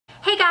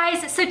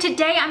guys, so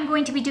today I'm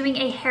going to be doing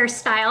a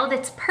hairstyle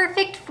that's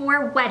perfect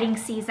for wedding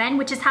season,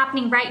 which is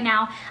happening right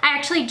now. I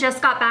actually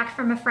just got back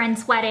from a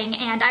friend's wedding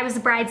and I was a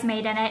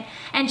bridesmaid in it,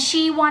 and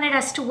she wanted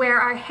us to wear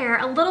our hair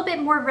a little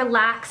bit more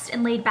relaxed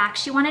and laid back.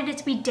 She wanted it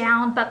to be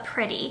down but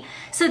pretty.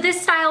 So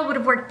this style would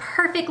have worked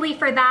perfectly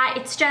for that.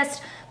 It's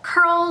just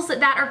curls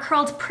that are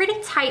curled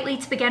pretty tightly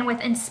to begin with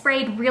and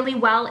sprayed really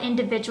well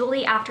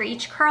individually after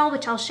each curl,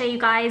 which I'll show you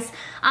guys.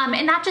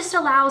 And that just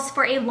allows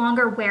for a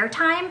longer wear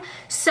time,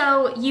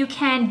 so you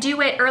can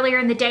do it earlier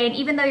in the day, and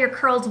even though your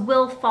curls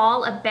will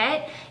fall a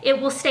bit,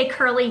 it will stay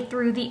curly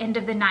through the end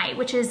of the night,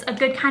 which is a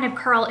good kind of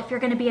curl if you're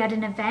going to be at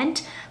an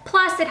event.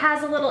 Plus it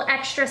has a little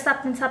extra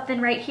something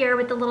right here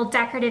with the little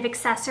decorative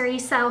accessory,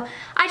 so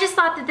I just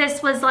thought that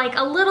this was like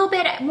a little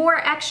bit more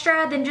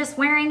extra than just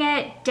wearing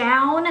it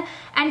down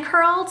and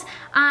curled.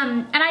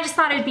 And I just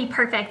thought it would be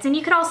perfect. And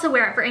you could also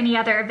wear it for any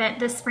other event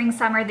this spring,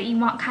 summer that you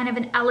want kind of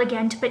an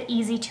elegant but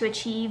easy to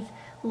achieve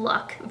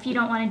look if you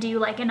don't want to do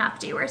like an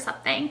updo or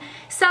something.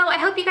 So I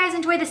hope you guys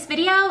enjoy this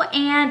video,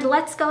 and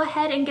let's go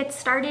ahead and get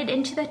started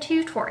into the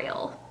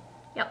tutorial.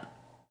 Yep.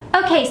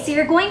 Okay, so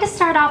you're going to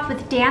start off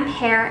with damp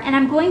hair, and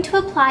I'm going to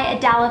apply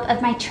a dollop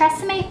of my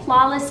TRESemmé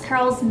Flawless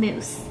Curls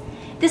Mousse.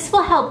 This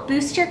will help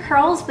boost your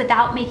curls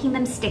without making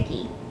them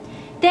sticky.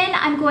 Then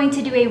I'm going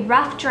to do a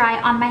rough dry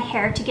on my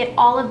hair to get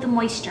all of the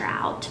moisture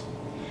out.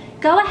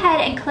 Go ahead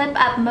and clip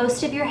up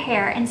most of your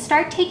hair and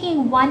start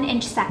taking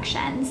 1-inch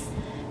sections.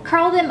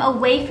 Curl them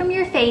away from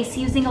your face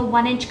using a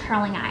 1-inch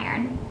curling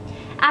iron.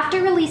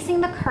 After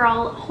releasing the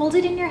curl, hold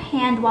it in your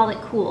hand while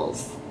it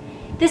cools.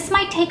 This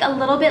might take a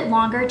little bit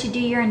longer to do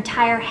your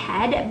entire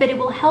head, but it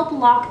will help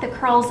lock the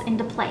curls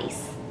into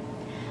place.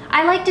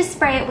 I like to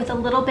spray it with a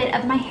little bit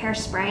of my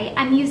hairspray.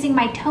 I'm using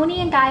my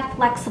TONI&GUY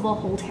Flexible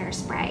Hold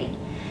Hairspray.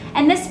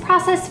 And this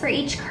process for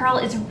each curl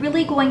is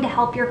really going to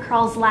help your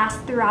curls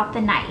last throughout the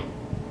night.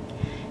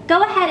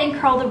 Go ahead and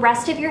curl the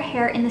rest of your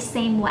hair in the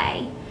same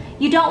way.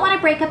 You don't want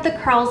to break up the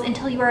curls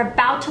until you are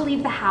about to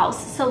leave the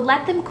house, so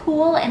let them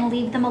cool and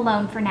leave them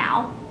alone for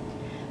now.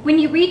 When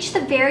you reach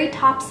the very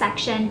top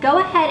section, go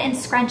ahead and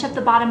scrunch up the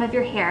bottom of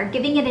your hair,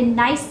 giving it a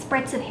nice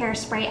spritz of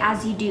hairspray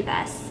as you do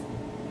this.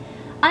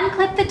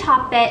 Unclip the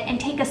top bit and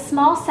take a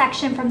small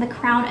section from the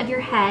crown of your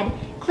head,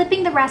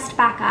 clipping the rest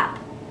back up.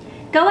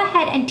 Go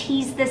ahead and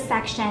tease this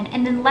section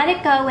and then let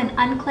it go and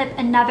unclip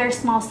another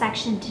small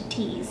section to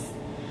tease.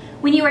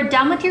 When you are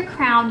done with your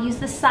crown, use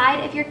the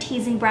side of your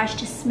teasing brush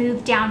to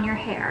smooth down your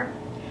hair.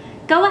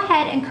 Go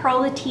ahead and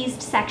curl the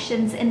teased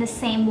sections in the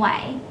same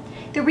way.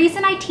 The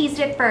reason I teased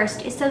it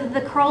first is so that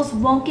the curls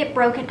won't get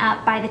broken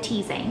up by the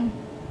teasing.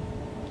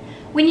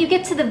 When you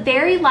get to the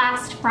very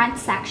last front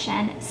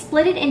section,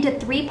 split it into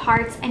 3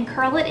 parts and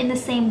curl it in the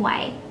same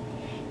way.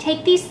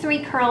 Take these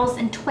 3 curls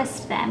and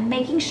twist them,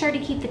 making sure to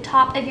keep the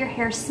top of your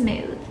hair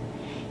smooth.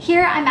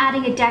 Here I'm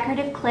adding a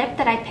decorative clip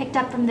that I picked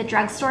up from the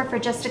drugstore for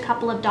just a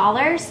couple of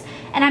dollars,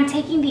 and I'm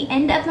taking the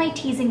end of my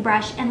teasing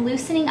brush and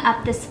loosening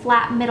up this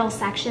flat middle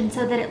section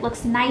so that it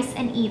looks nice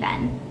and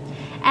even.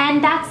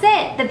 And that's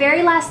it. The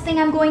very last thing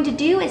I'm going to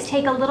do is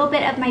take a little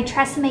bit of my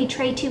TRESemmé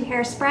Tray 2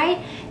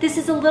 hairspray. This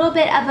is a little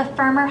bit of a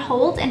firmer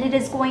hold, and it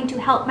is going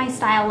to help my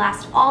style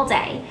last all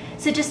day.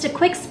 So just a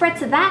quick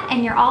spritz of that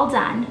and you're all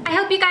done. I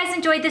hope you guys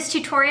enjoyed this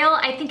tutorial.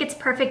 I think it's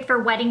perfect for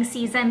wedding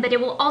season, but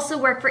it will also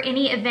work for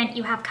any event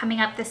you have coming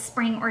up this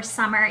spring or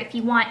summer if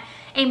you want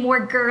a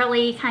more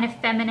girly kind of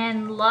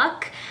feminine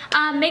look.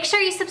 Make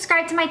sure you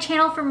subscribe to my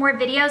channel for more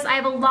videos. I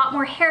have a lot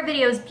more hair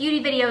videos,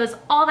 beauty videos,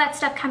 all that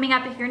stuff coming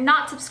up. If you're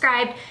not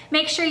subscribed,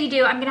 make sure you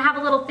do. I'm gonna have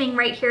a little thing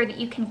right here that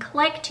you can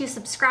click to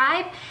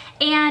subscribe.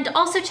 And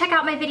also check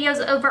out my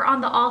videos over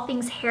on the All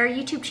Things Hair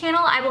YouTube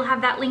channel. I will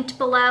have that linked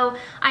below.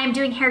 I am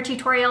doing hair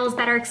tutorials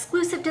that are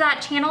exclusive to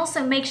that channel,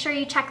 so make sure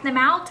you check them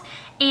out.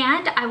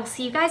 And I will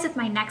see you guys with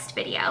my next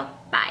video.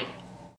 Bye.